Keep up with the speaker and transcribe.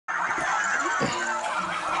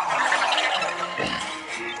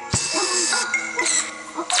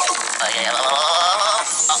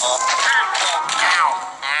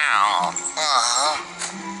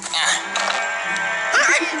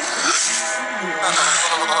Get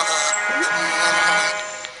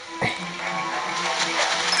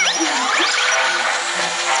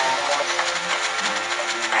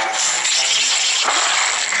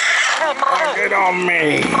on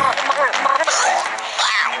me!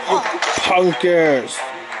 You punkers!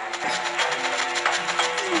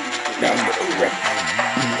 Now I'm gonna wreck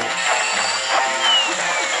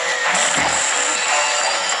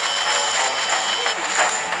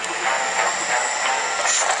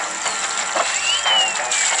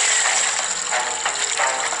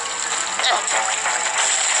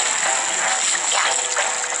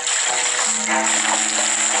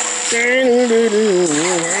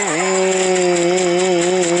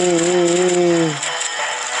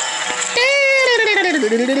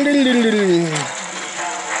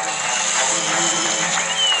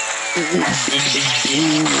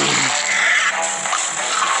you.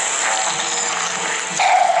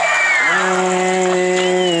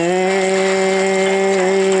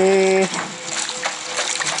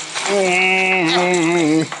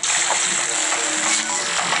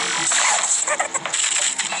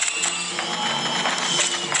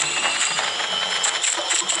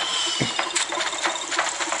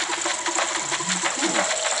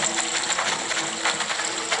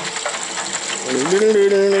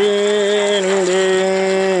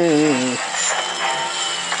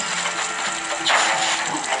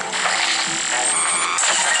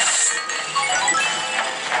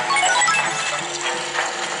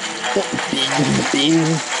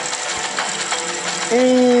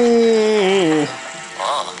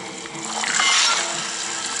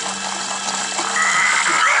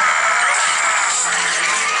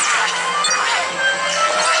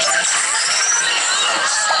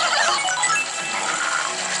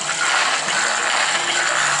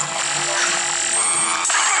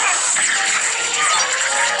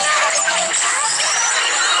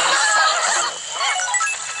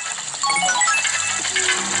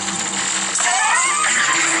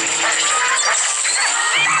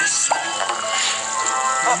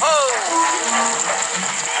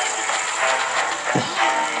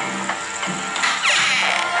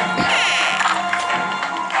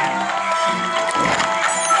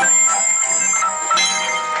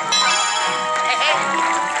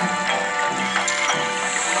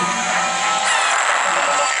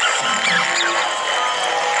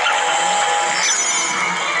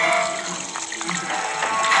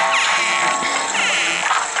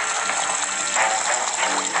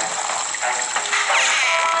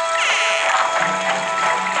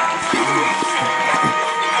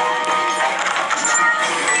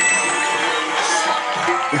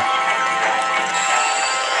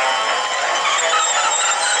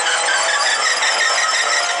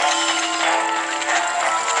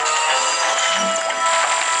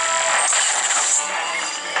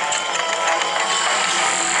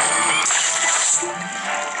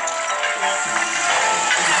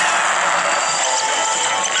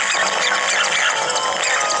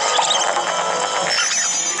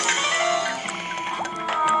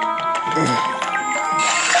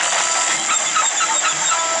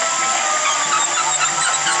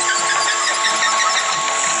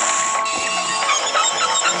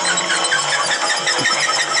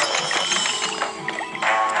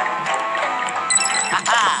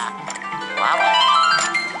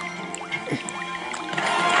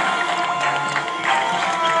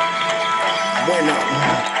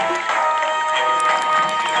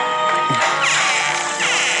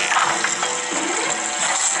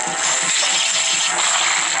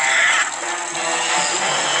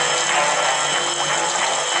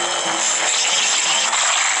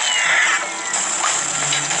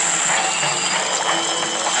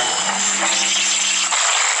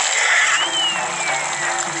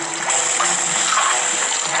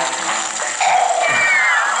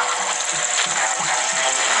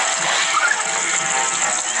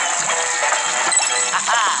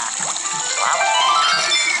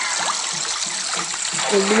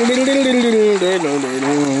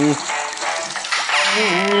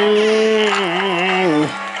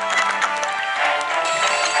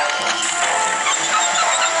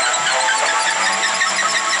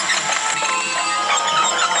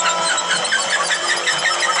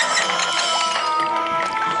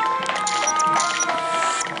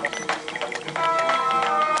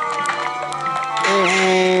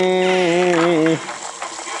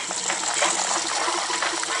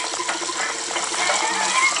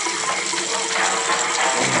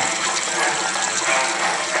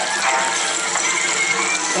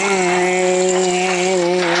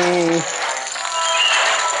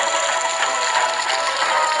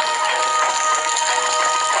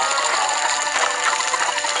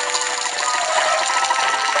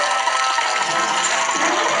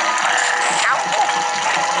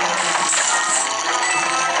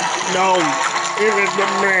 No, give it to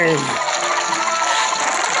me.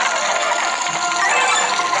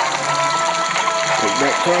 Take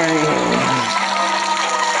that time.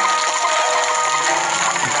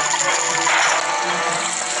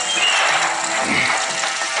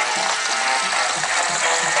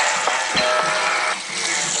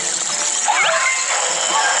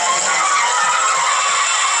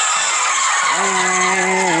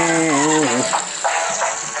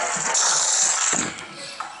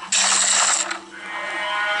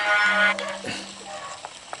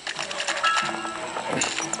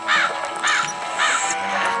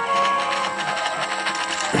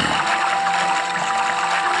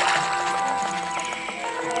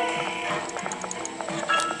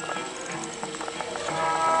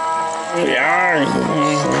 Yeah.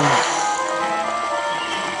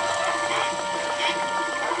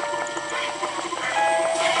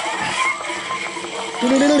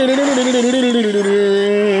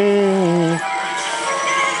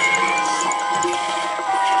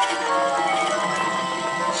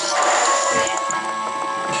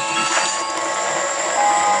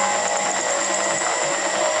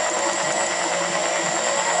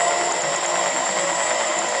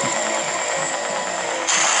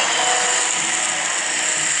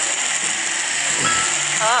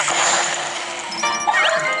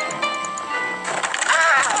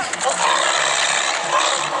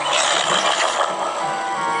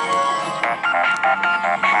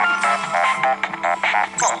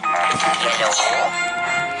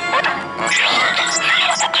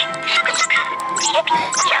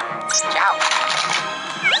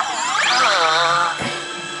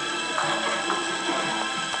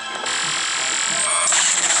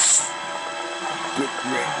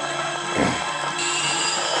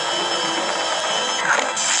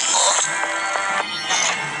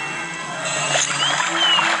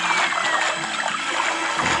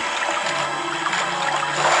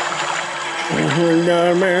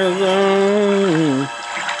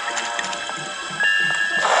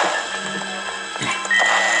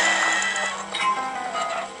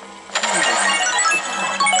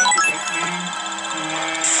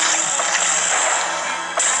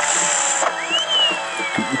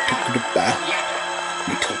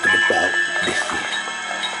 We talking about this here.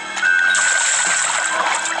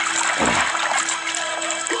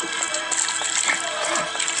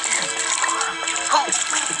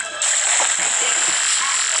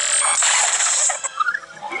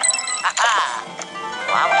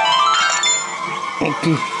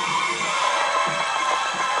 Okay.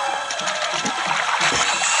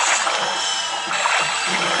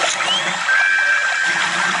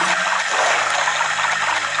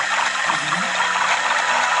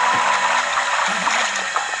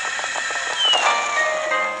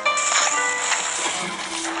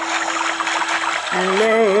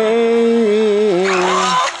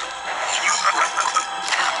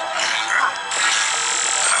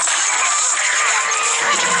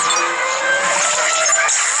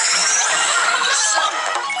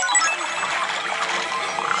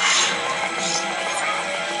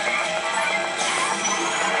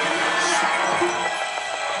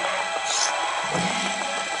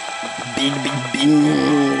 Big, big, big.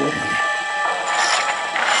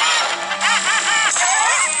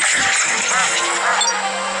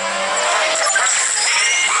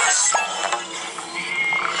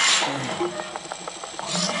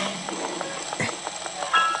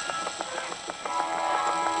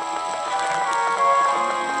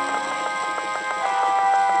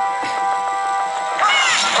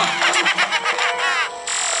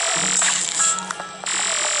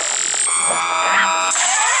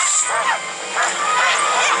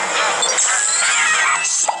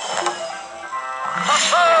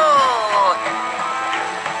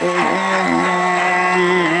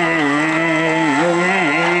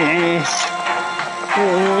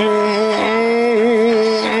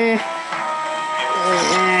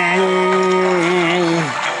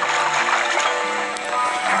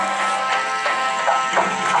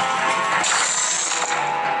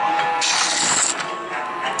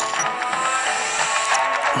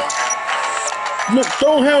 Look,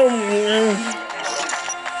 don't help me, man.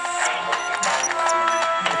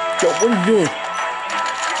 Yo, what are you doing?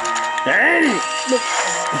 Hey, look.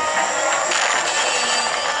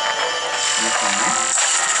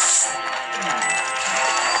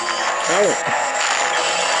 Oh.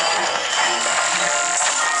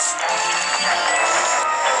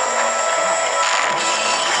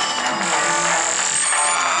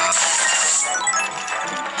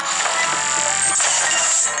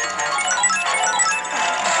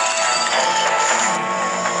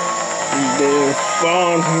 They're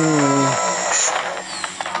fun.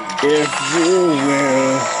 If you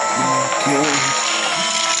will, you can.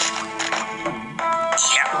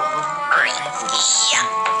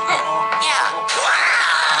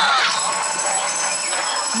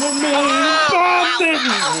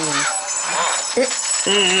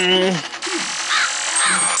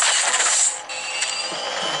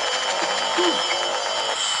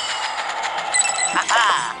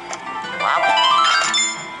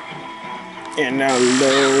 And I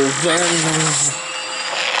love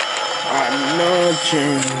I'm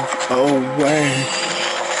nudging away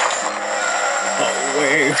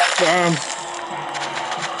from.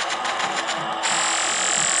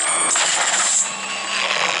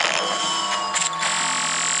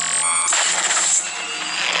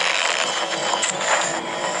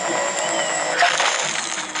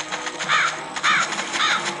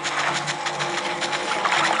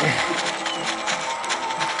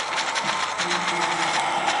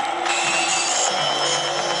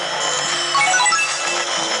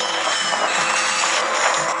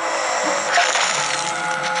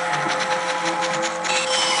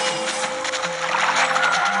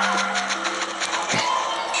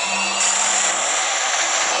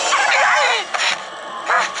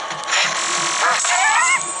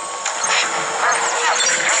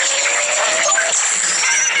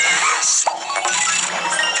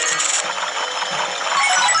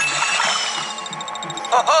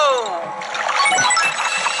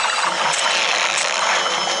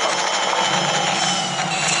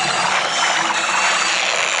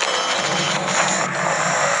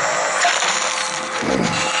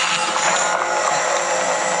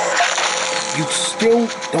 You still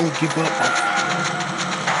don't give up.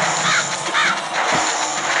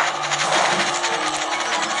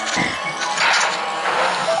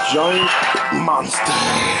 Giant monster.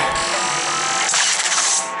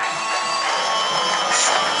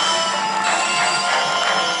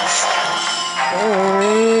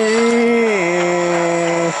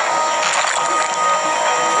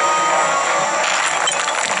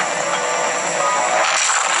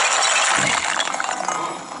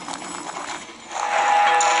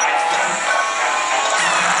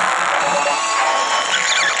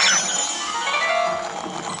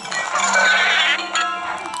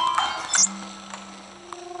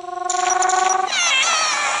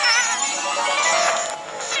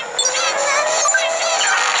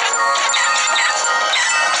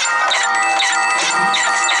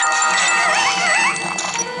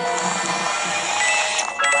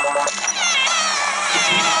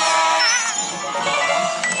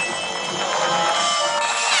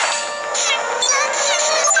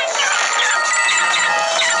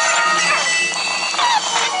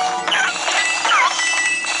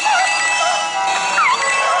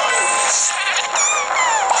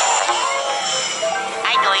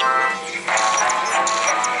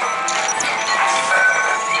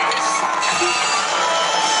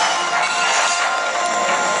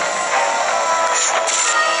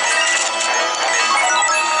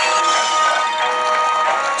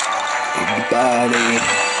 Body.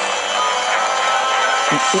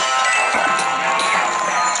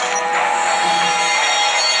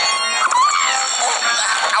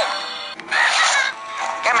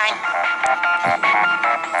 Come on.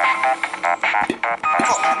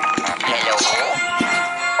 Hello.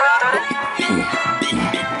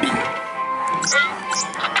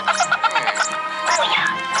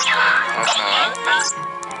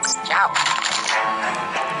 Ciao.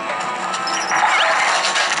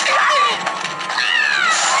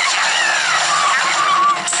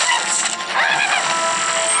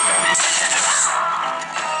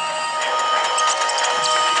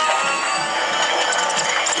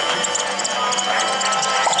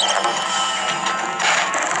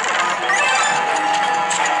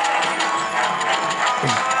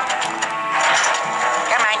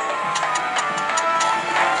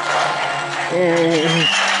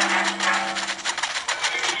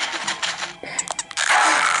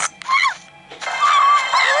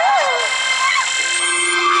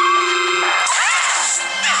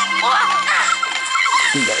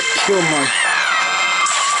 You gotta kill my.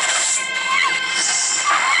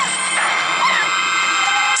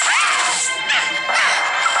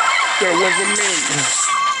 That wasn't me.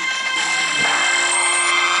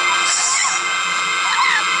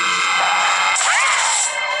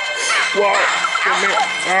 What?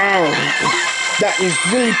 Oh, that is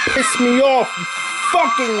really pissed me off, you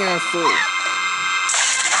fucking asshole.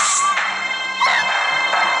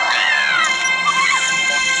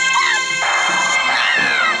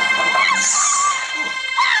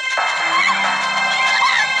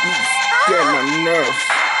 Get my nerves.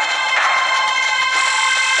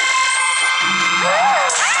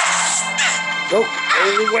 Go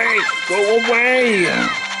away! Go away!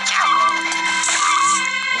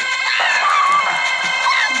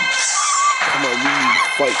 Come on, we need to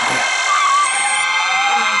fight back.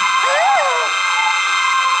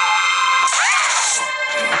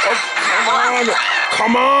 Oh, come on!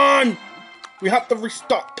 Come on! We have to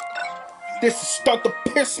restart. This is starting to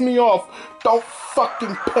piss me off. Don't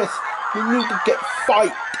fucking piss. We need to get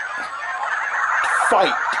fight.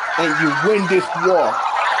 Fight. And you win this war.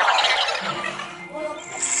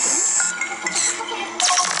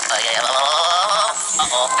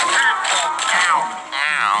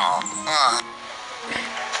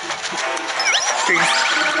 These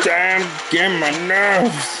damn get my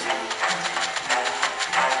nerves.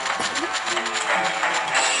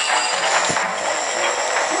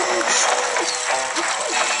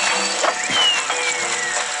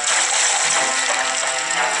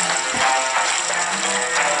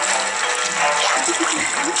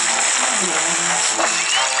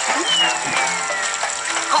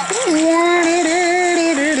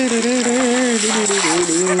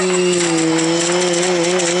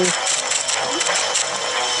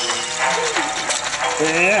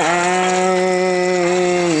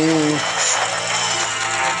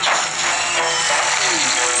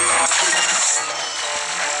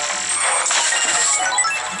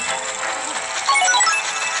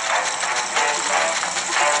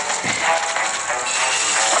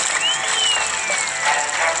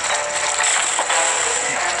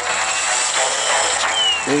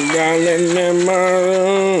 Darling, in my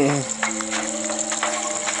room.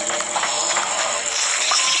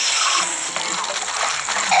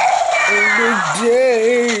 Every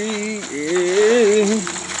day,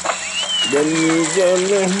 the news of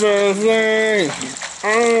the birthday.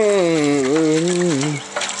 And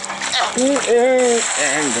you know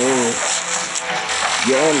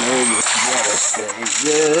what I say,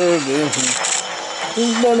 girl.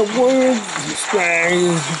 It's not a word you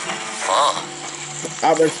say. I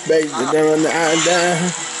respect the devil and I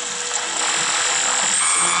die.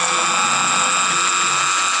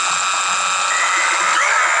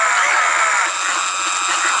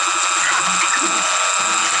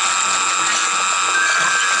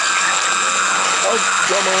 Oh,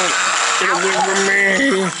 come on. Get away from me.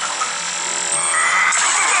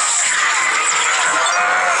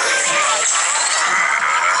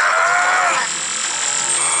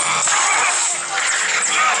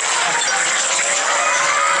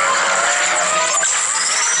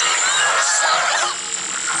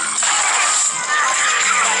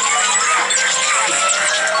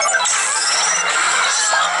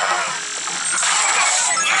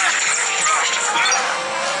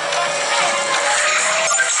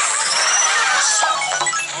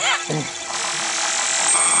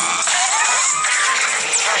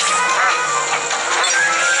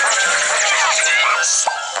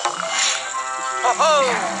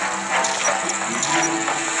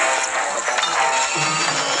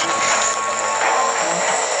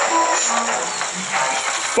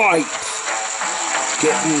 Fight!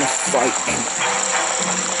 Get in the fight!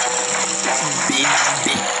 Big,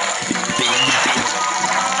 big, big, big.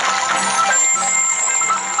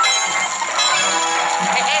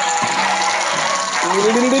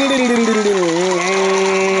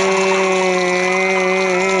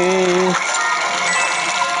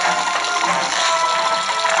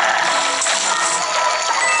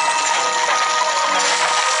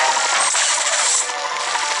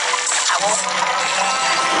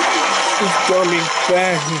 It's gonna be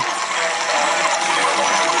bad.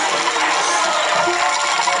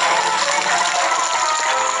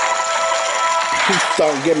 He's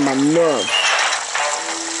starting getting my nerves.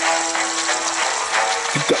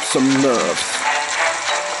 You got some nerves.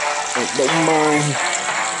 I don't mind.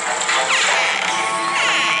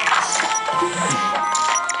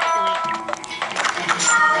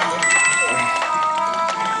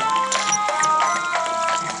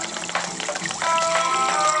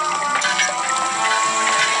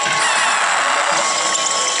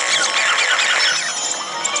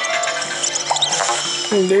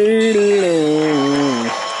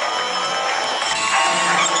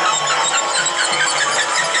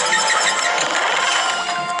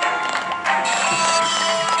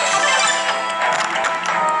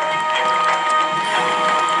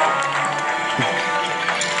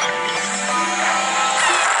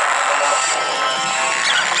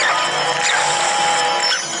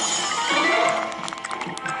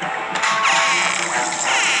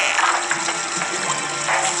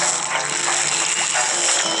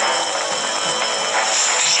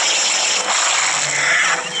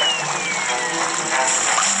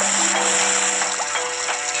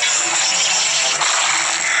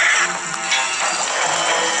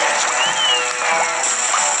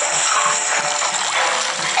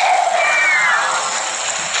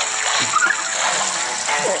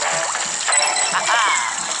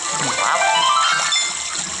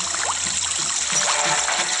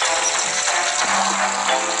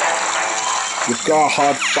 You got a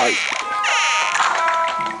hard fight.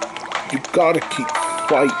 You gotta keep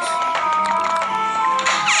fighting.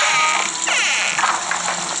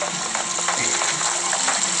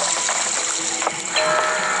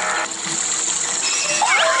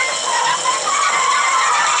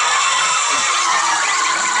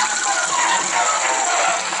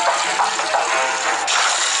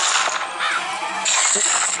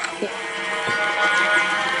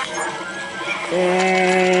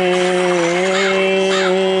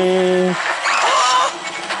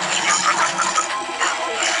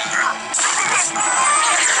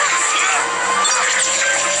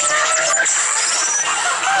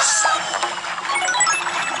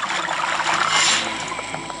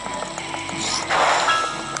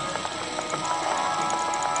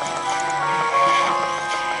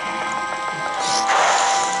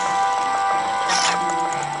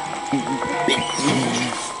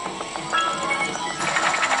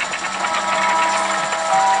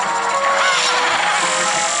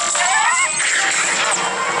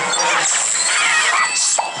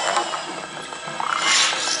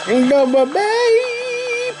 Number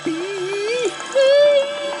baby,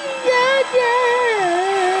 yeah, yeah.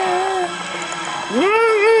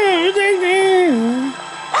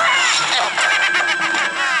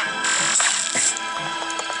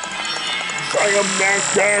 Fire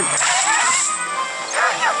master.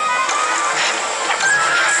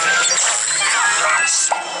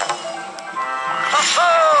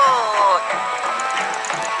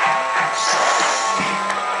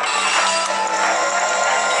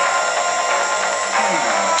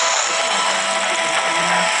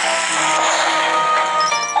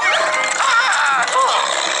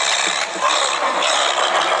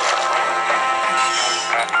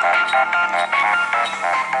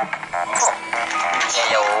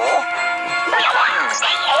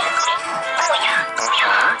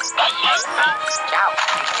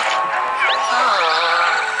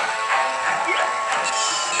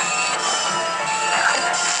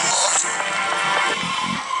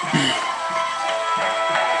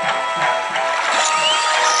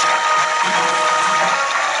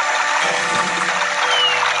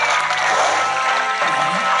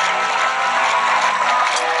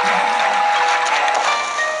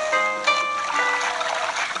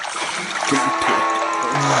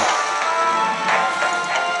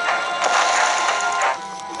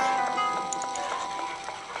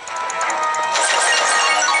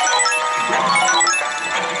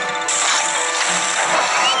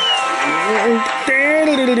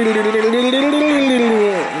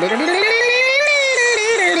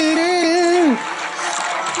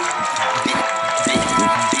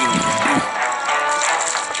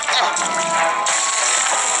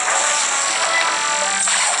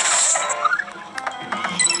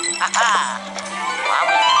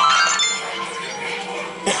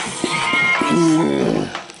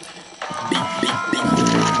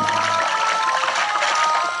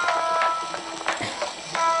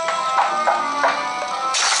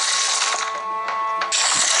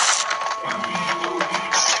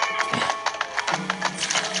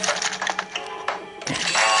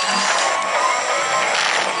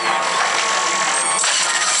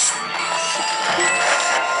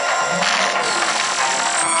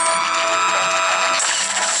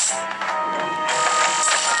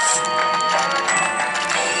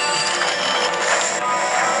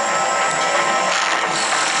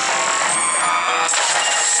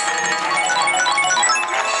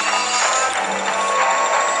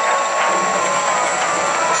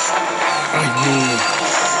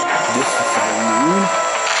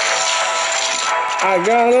 I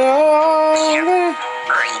got it all.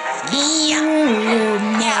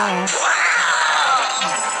 Now.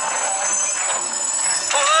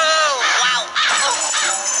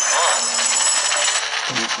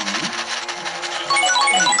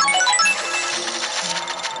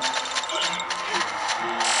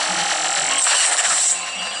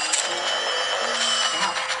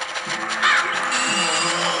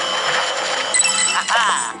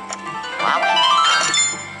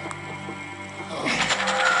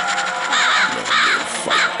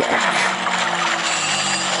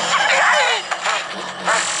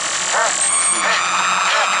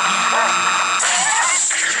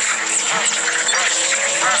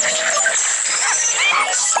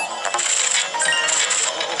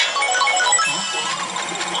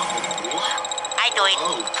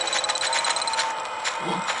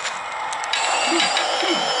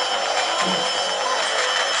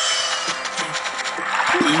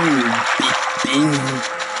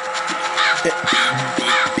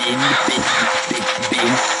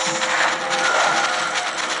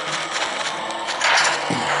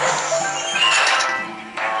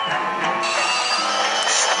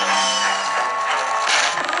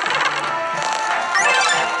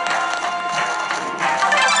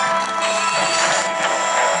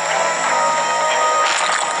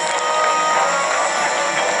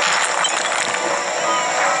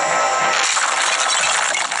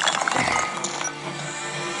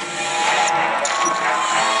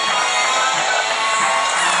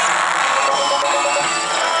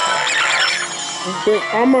 Wait,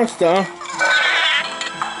 almost there.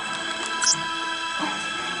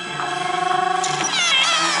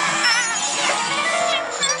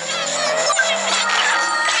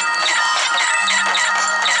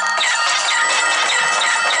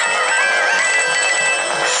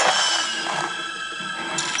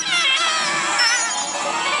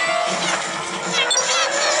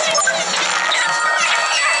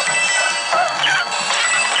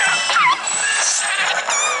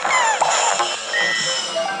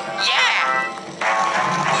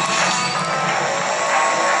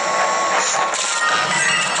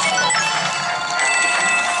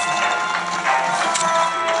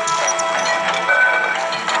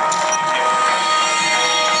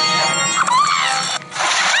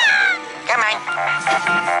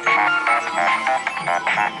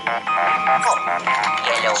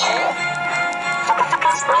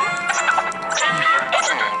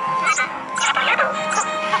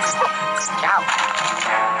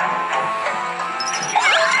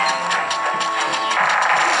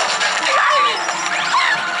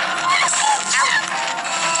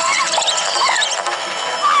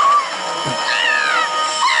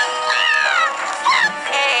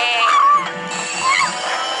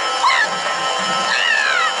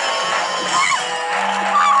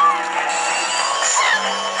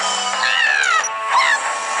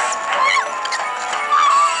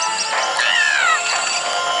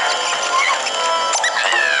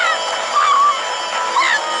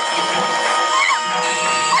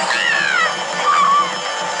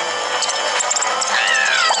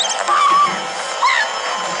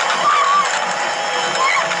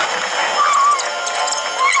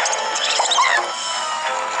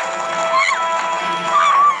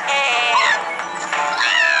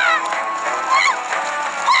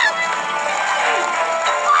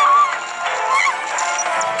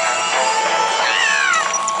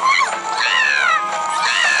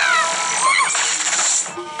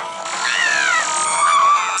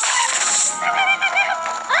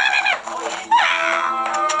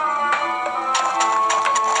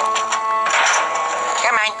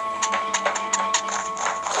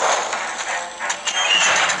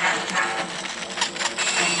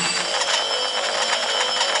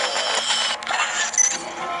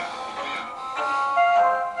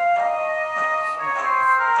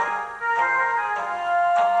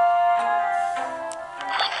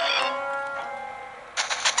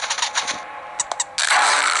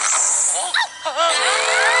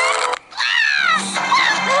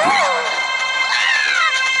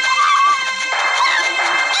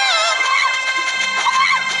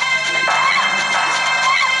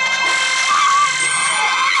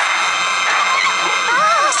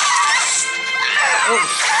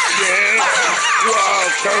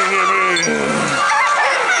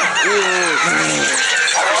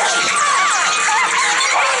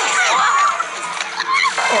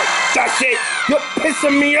 Oh, that's it! You're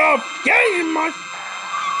pissing me off! Get in my...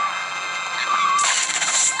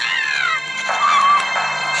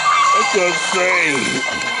 What's the thing?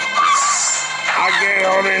 I get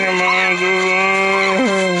out in the mind.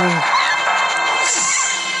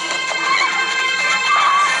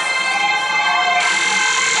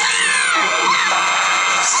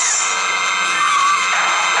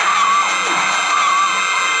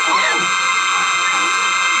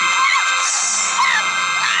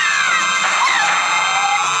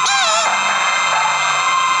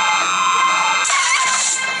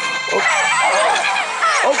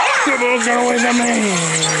 Get away from me!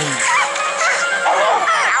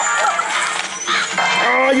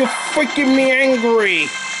 Oh, you're freaking me angry!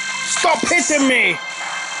 Stop hitting me!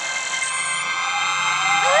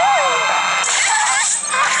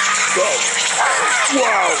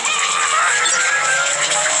 Whoa!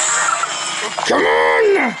 Come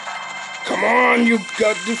on! Come on, you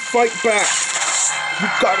got to fight back! You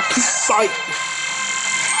gotta keep fighting!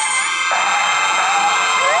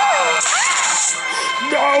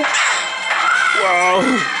 No! Whoa!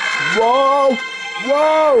 Whoa!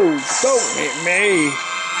 Whoa! Don't hit me!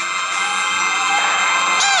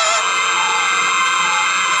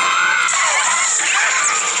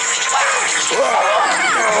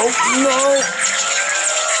 No! No!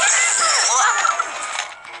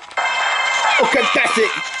 Okay, that's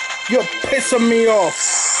it! You're pissing me off!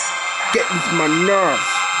 Getting to my nerves!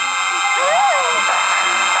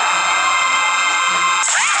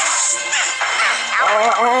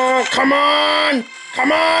 Come on!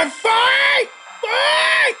 Come on! Fight!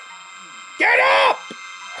 Fight! Get up!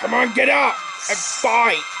 Come on, get up and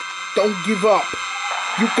fight! Don't give up.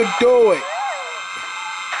 You can do it.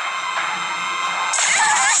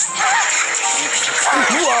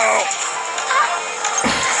 Whoa!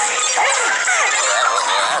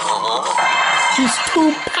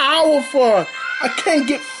 too powerful. I can't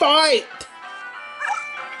get fight.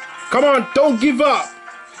 Come on, don't give up.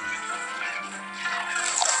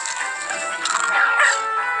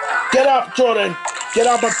 Get up, Jordan. Get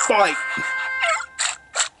up and fight.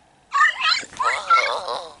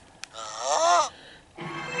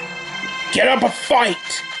 Get up and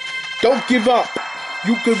fight. Don't give up.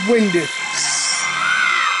 You can win this.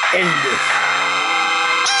 End this.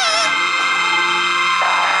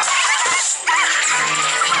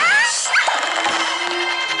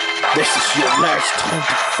 This is your last time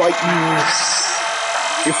to fight me.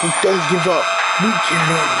 If we don't give up, we can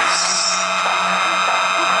win.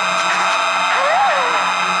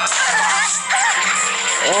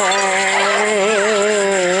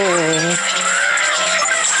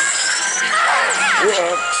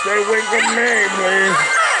 Stay away from me, please.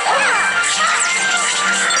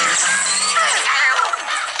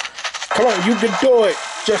 Come on, you can do it.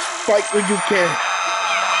 Just fight when you can.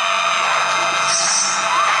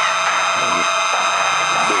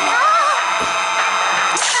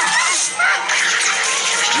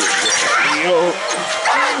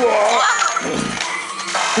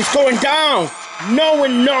 He's going down. No, we're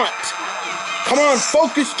not. Come on,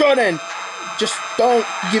 focus, Jordan. Just don't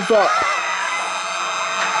give up.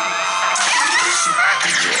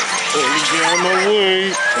 Get on my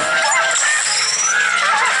way.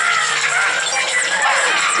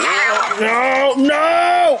 No,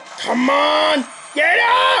 no! Come on! Get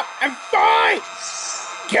up and fight!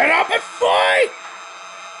 Get up and fight!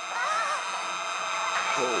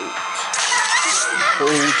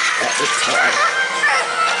 Hold at the top.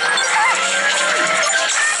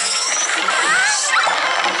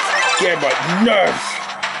 Get my nerves.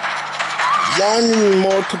 One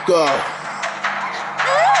more to go.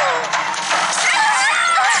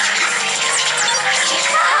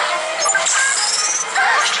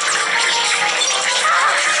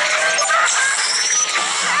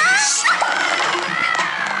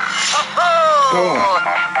 Go on.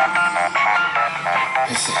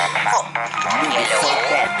 We fight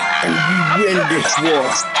back and we win this war.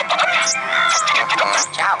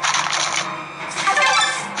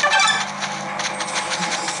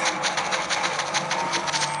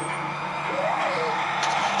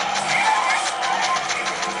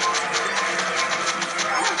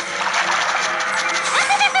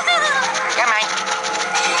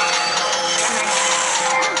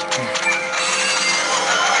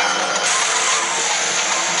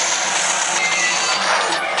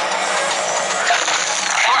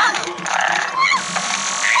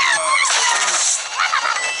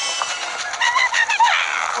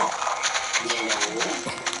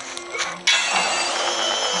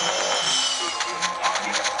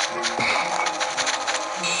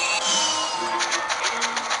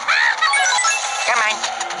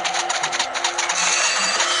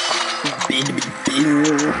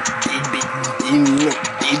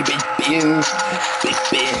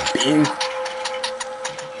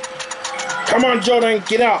 Come on, Jordan,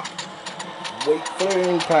 get up. Wait for the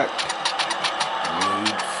impact.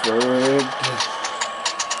 Wait for it.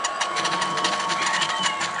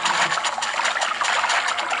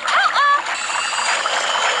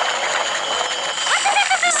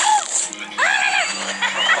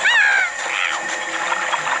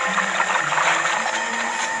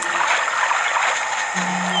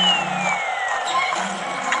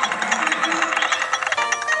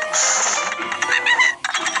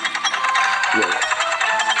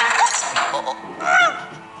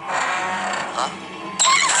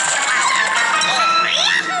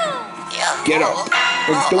 Get up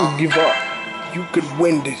and don't give up. You could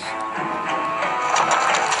win this.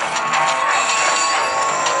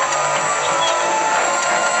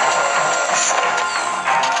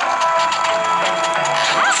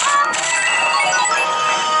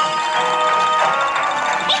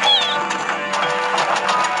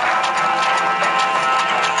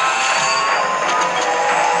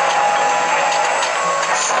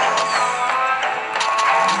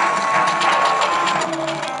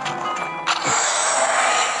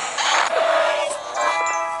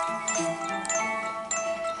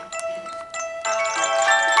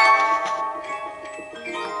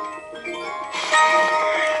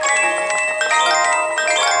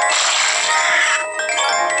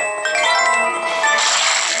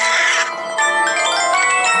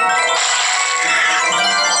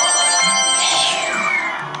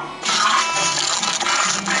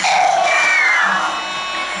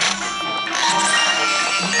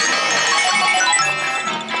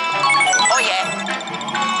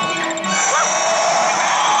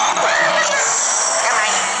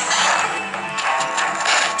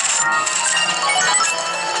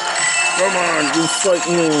 Come on, you fight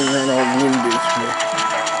me and I'll win this one.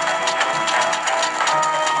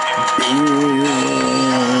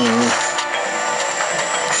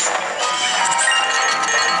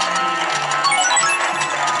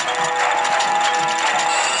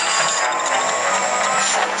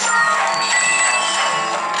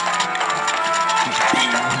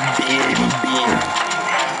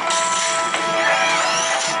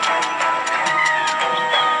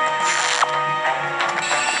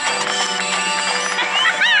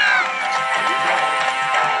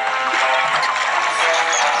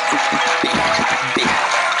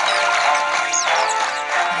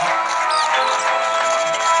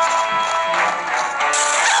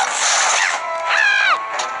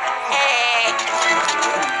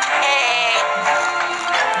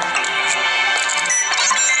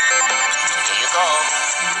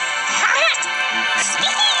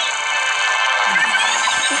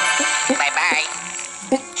 Bye-bye.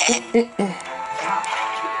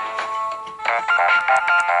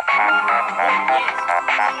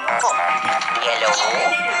 Oh, hello.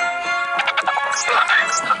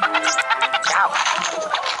 Ciao.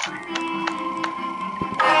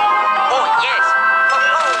 Oh, yes.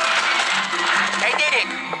 Oh, oh. I did it.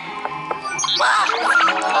 Wow.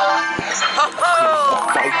 Oh,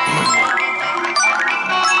 oh. Fight me.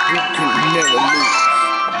 You can never lose.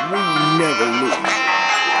 We never lose.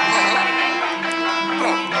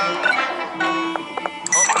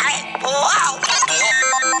 Wow.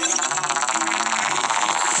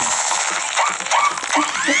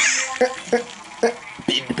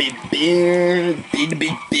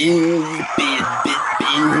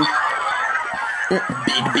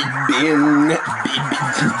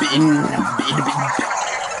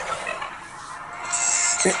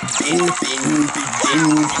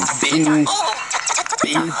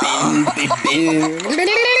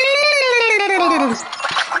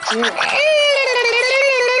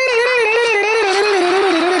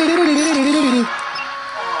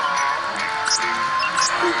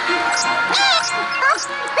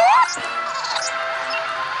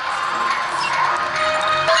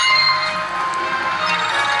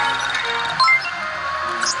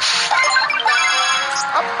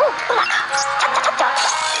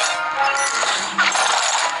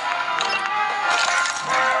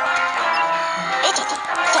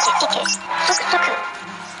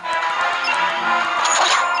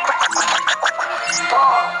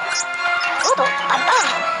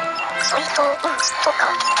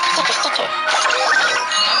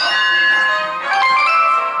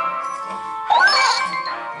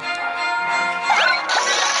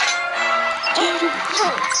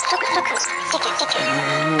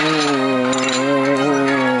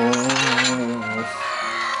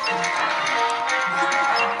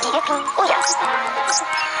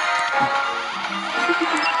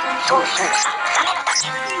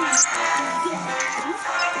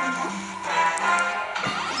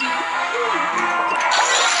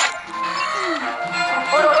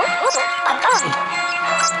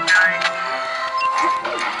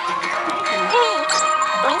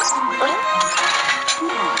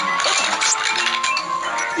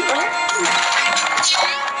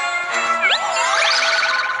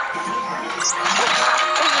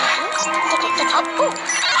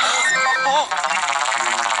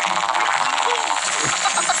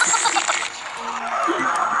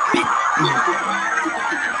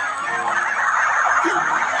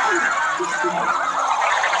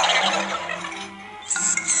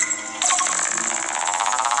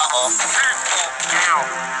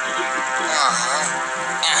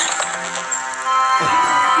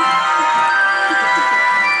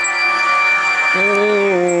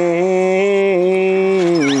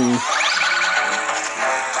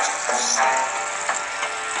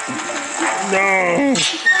 No.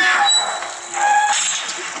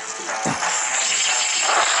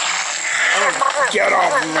 Get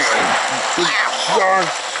off me, you jerk.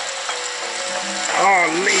 Oh,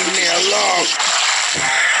 leave me alone.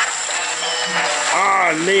 Oh,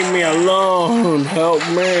 leave me alone. Help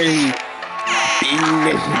me.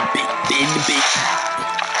 Beat.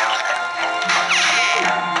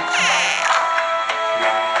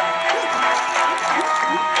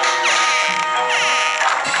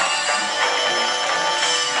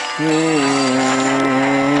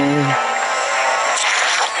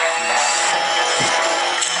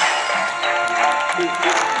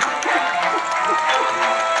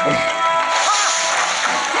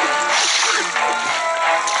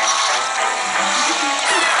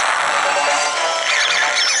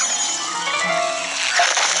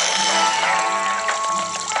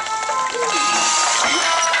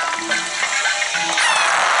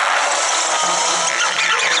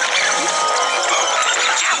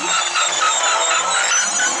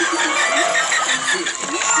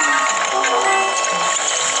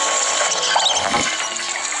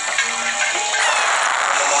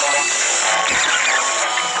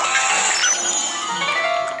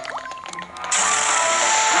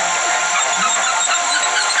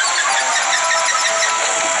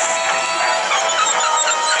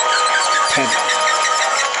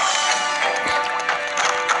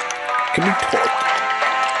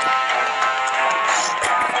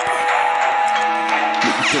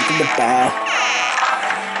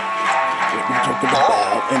 we're talking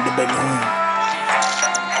about in the bedroom.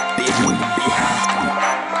 Bedroom, bedroom.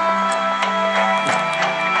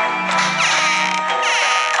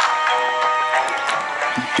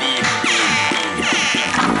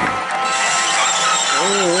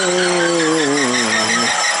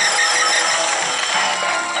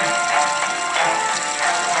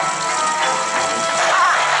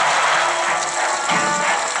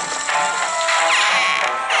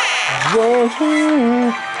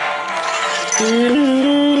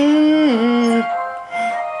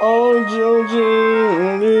 Oh, Jojo,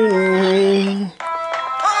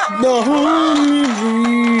 the only reason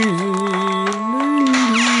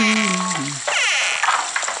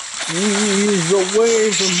she's away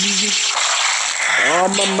from me on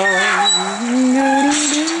my mind.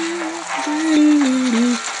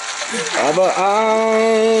 Other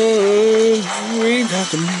eyes reach out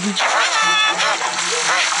to me.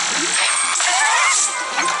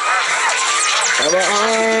 Other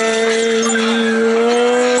eyes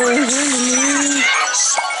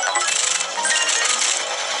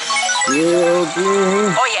still do.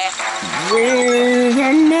 Oh yeah. With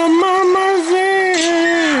my mama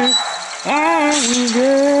said I will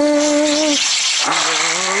go.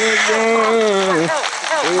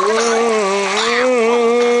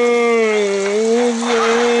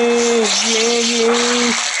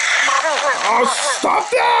 Oh, stop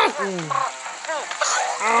that!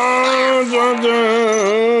 Oh,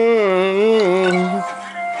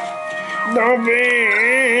 don't be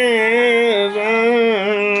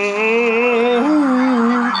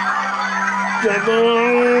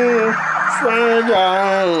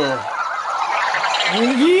fragile.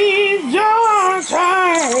 He's your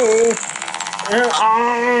child.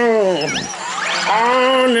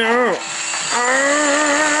 Oh no.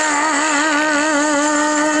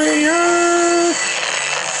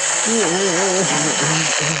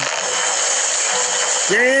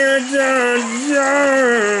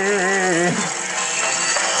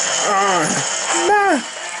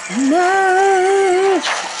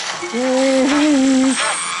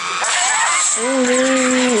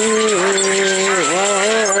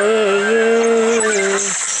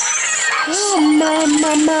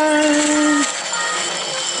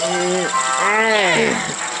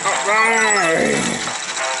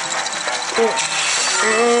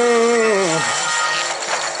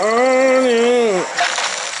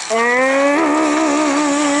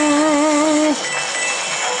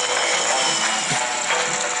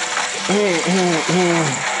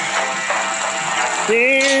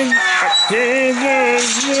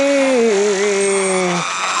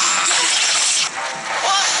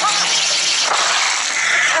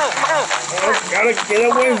 Gotta get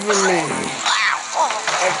away from me.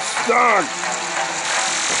 I'm stuck.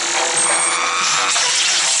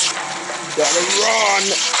 Gotta run.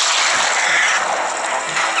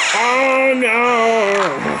 Oh no.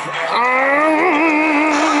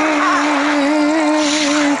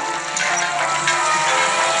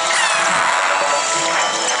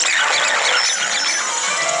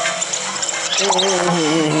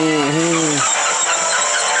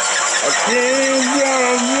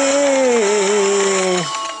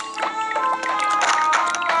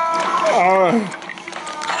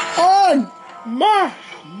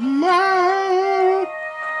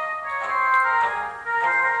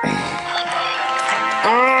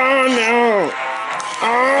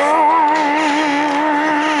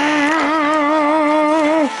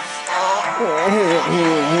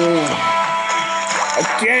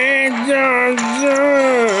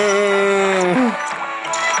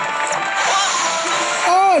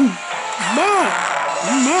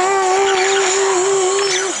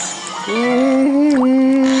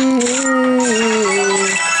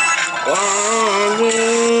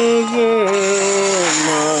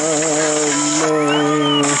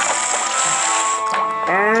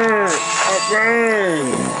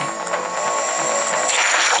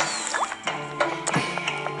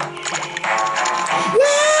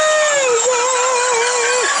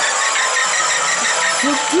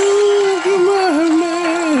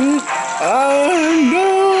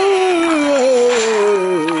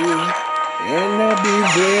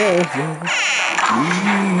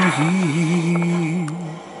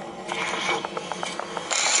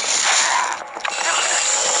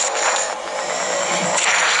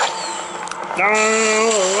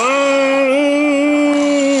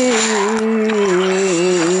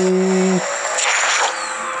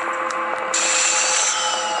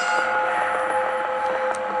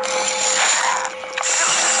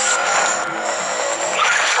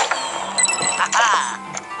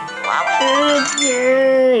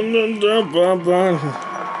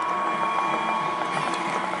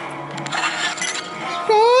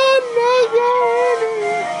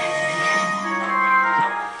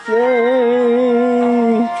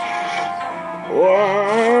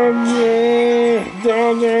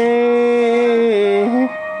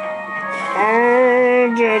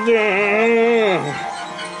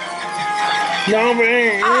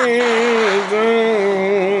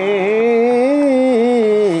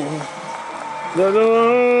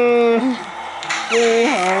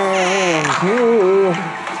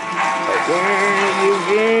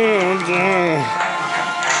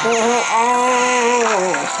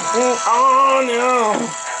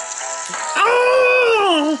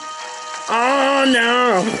 Oh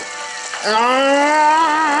no!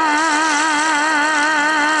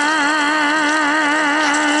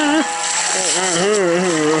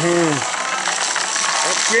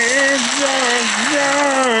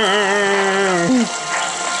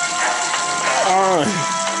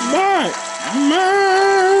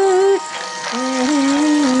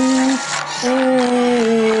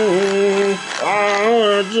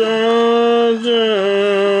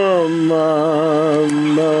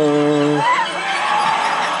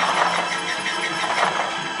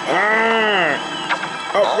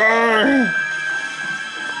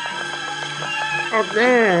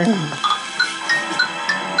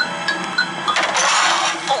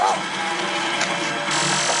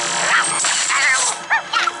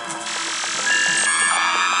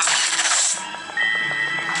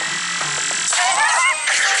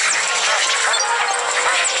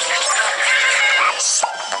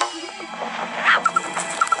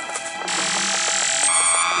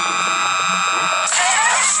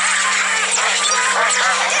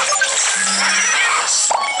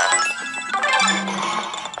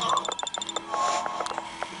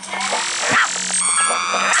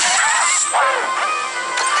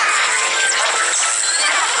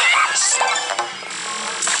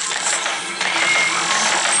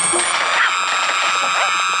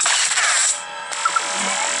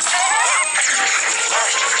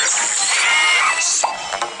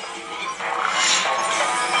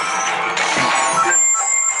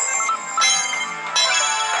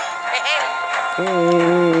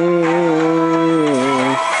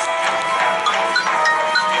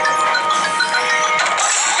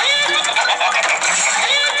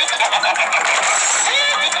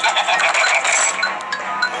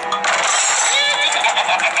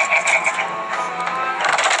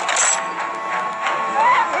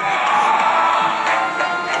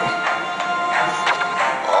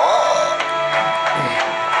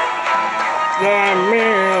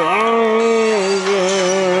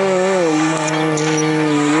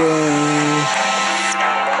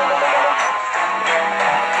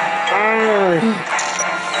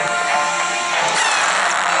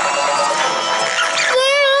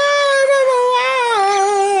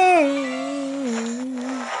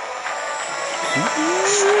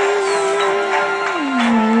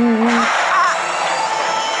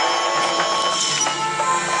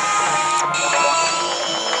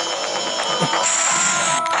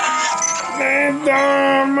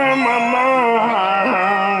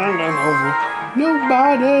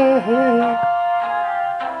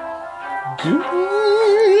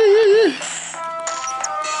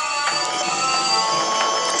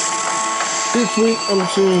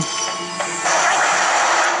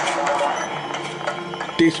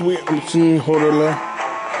 This week I'm seeing horror,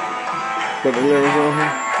 but the lyrics on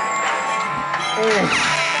here.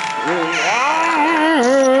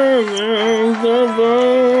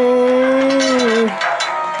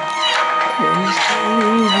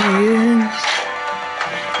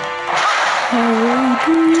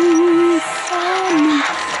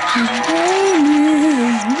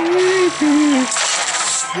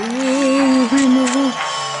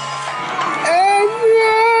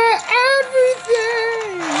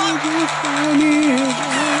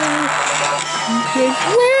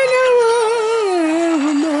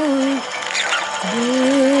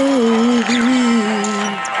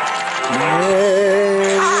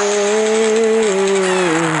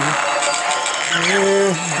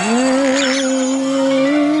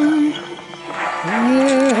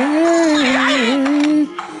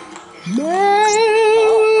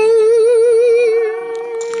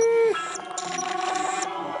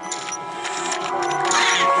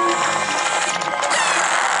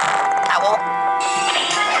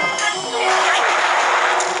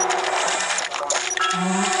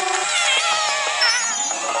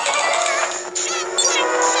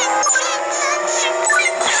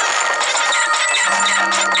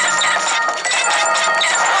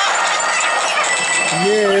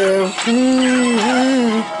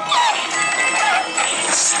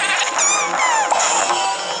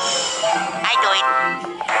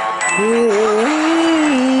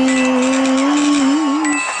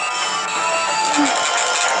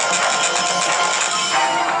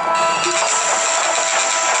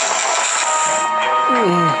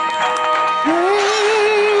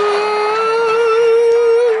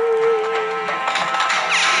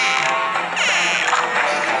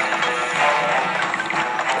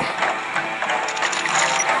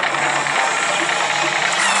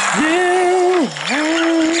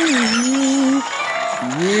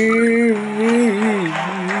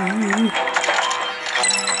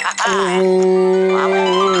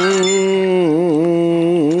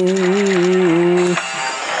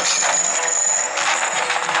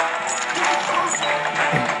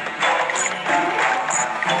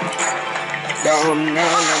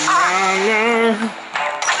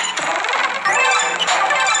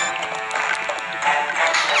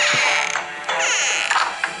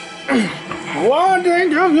 One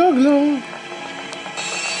drink of your glue.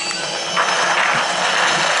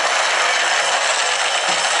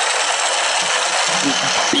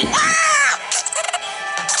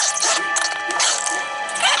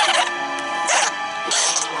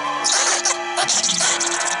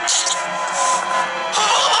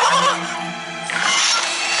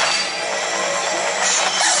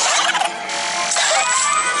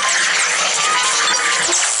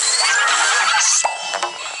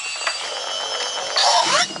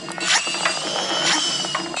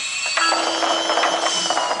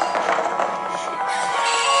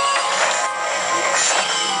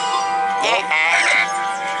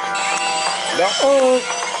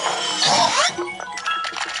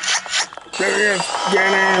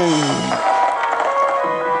 Get him.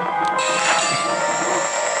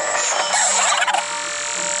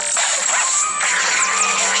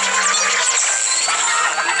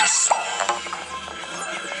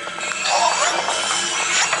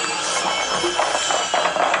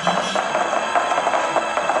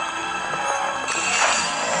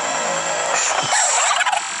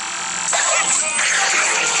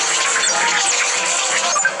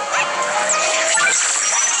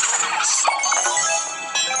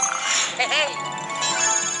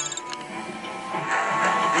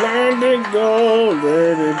 Let it go,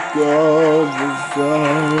 let it go,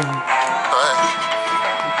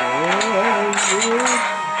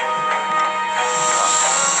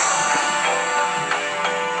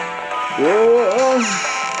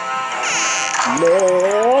 no,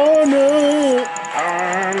 no, I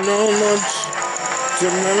know much to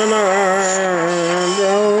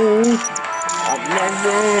I'm not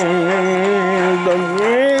going the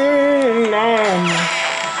way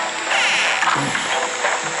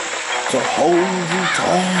to hold you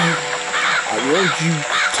tight. I want you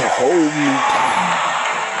to hold me tight.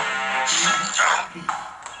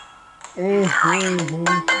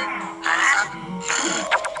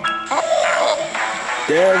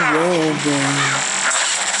 There will be.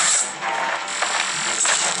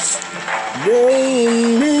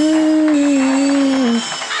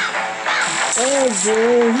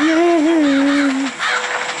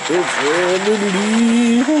 It's really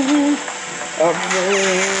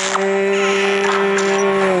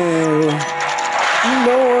you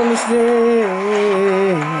don't understand.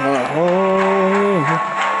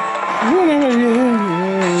 Whatever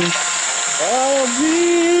I'll be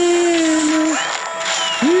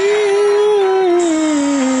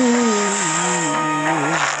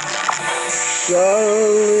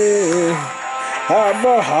Charlie, have a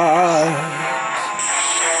heart.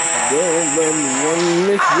 Don't let me run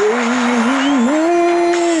this way.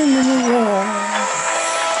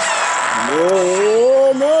 No.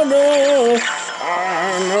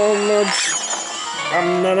 I know much. I'm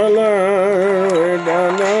not alone. I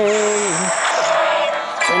know.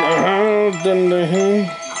 And I have done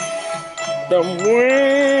the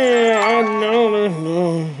way I know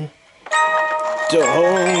to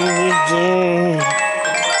hold me down.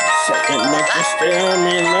 Second that you still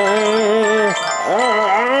me love.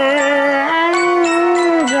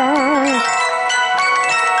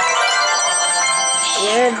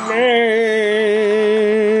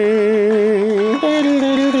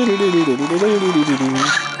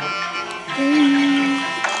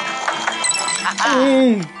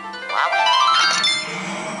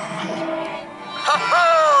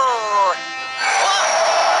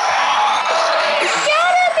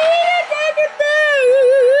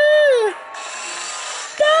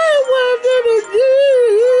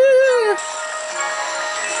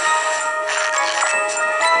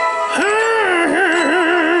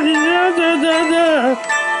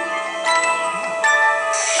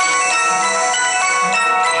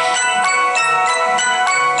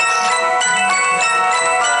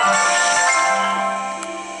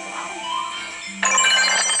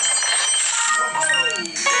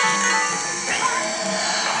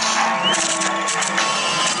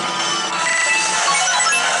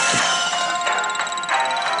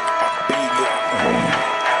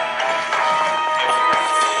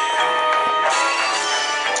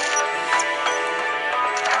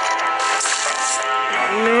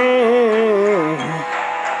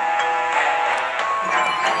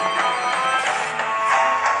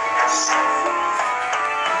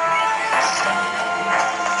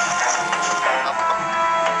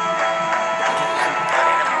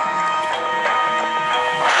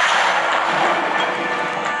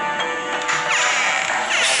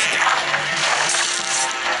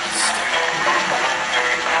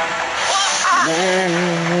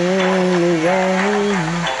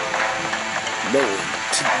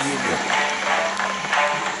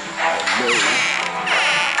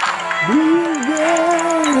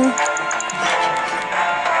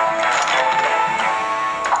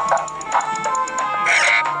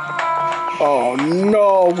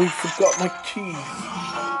 forgot my keys.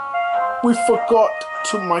 We forgot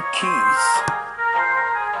to my keys.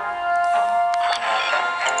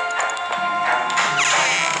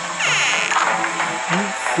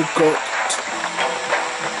 We forgot.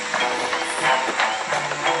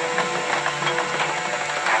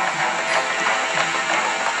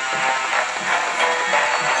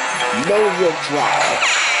 Lower your drive.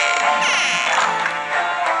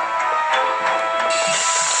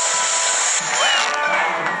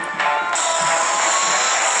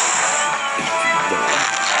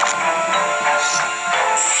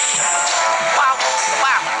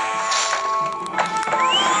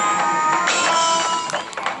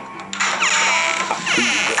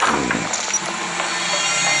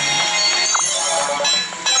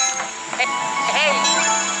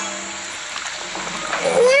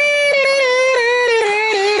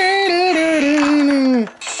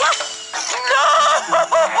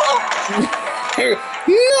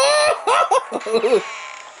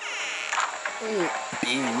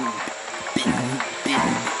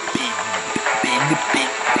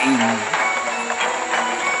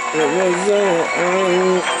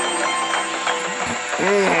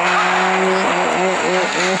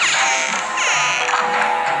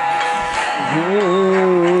 No!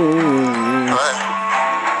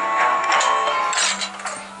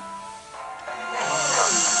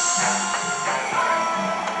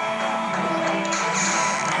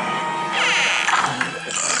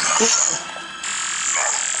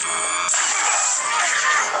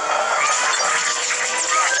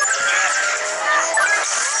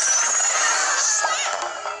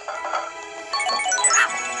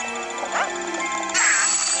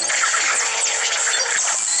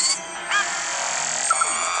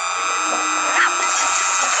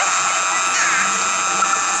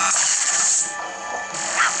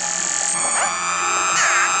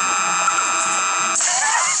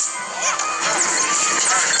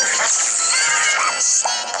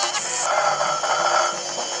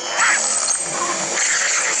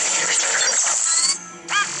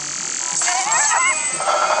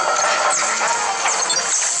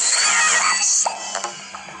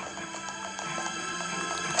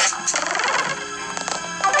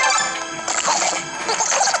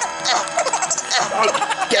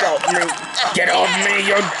 Get off me! Get off me,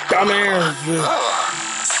 you dumbass!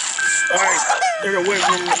 Alright, get away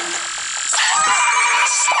from me.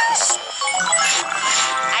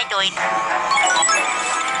 I do it.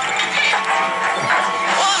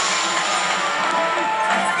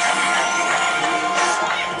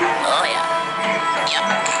 Oh yeah. Yep.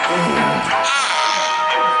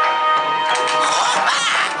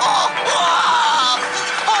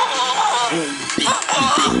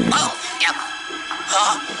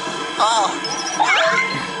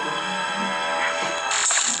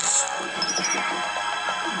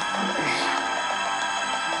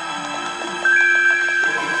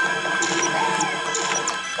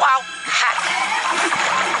 Wow.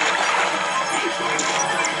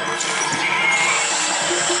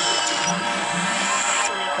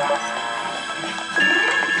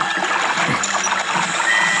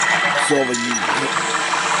 It's over you.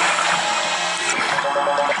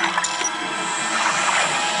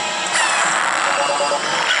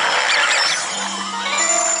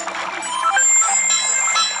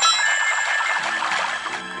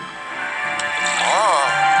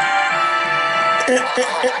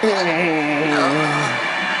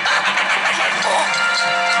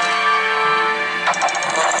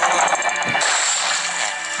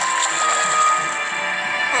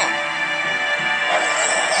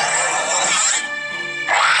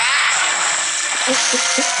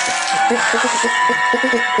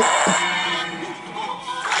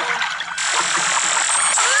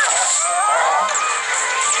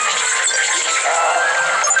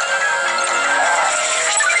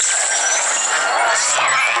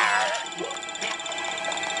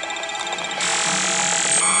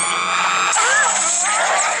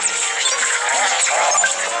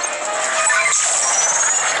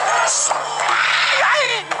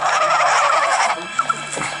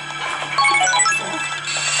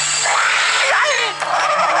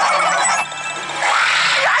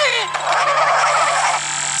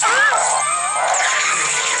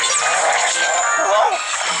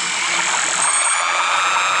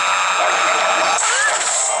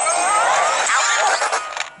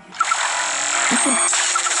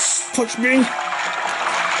 Push me.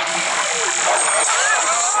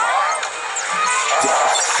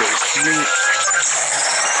 Push me.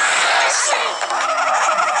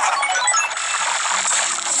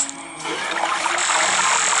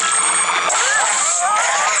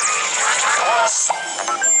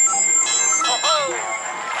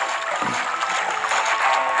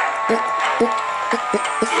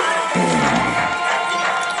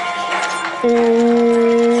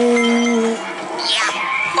 Mm. Yep.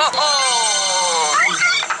 Ho-ho!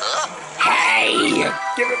 Hey,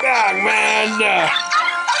 give it back, man.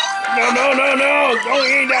 No, no, no, no. Don't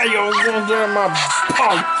eat that. You're going to my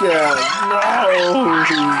pumpkin. No. No.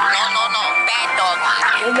 Bad dog.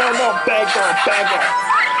 No, bad dog, bad dog.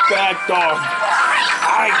 Bad dog.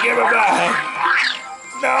 I give it back.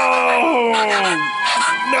 No.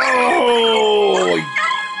 No.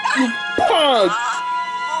 You punk.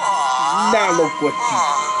 Now look what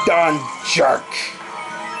you've done, jerk.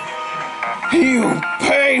 You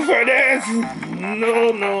pay for this.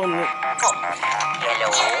 No.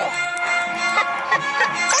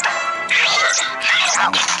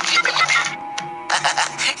 Hello?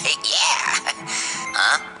 Yeah.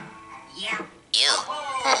 Huh? Yeah. You.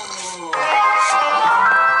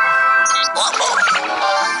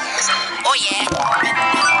 Oh yeah.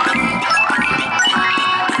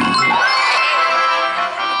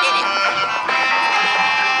 Did it.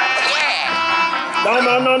 Yeah.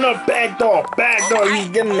 No. Back door. He's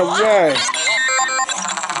getting away.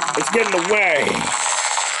 It's getting away.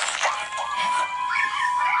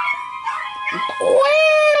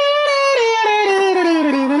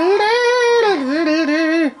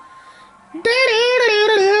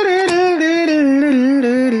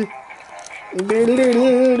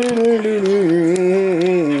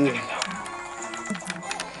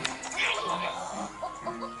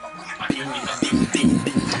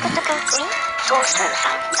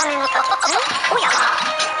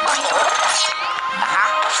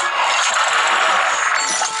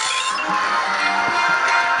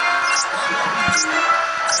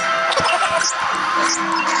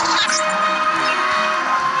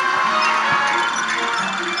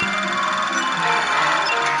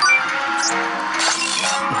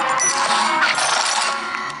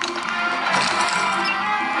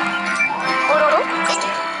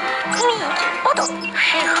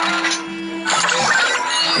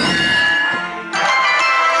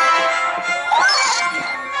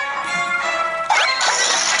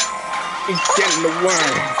 He's getting away.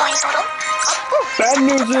 Bad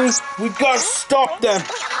news is we gotta stop them.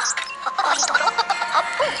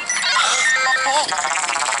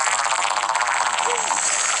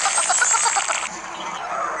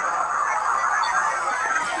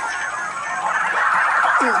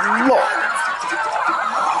 Look.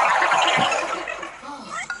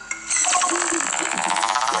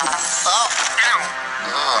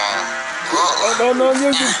 No,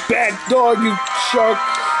 you bad dog, you shark.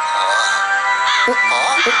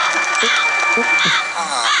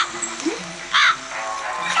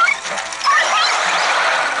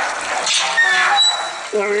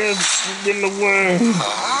 There he is, getting away.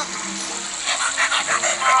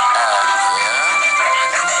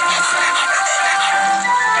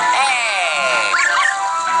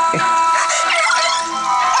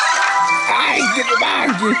 Hey, get the bag.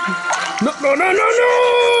 No.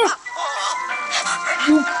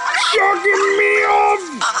 You chugging me off.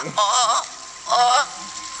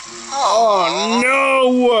 Oh no.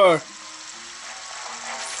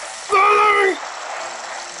 Follow me.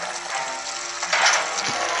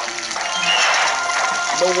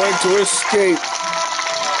 No way to escape.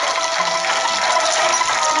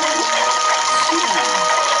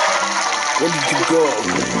 Where did you go?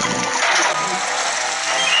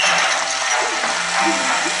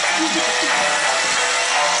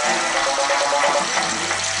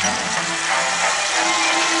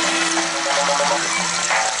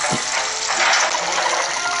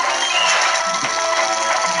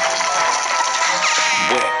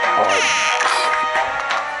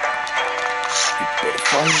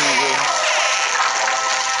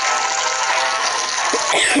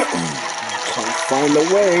 Can't find a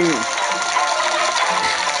way.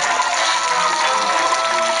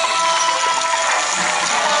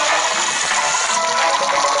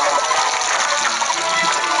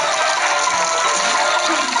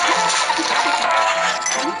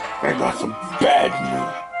 I got some bad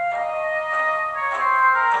news.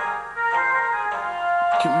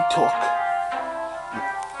 Can we talk?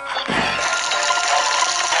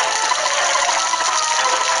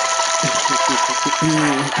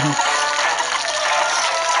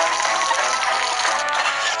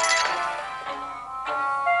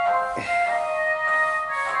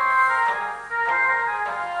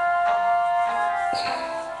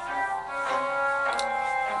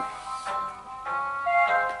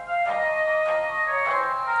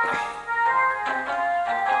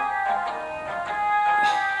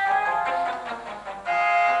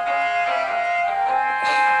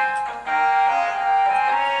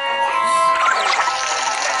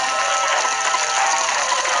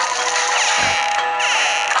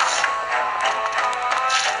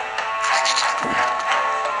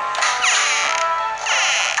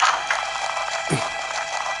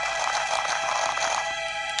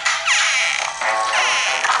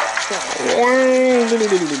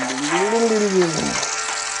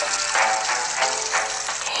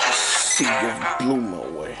 See you bloom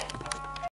away.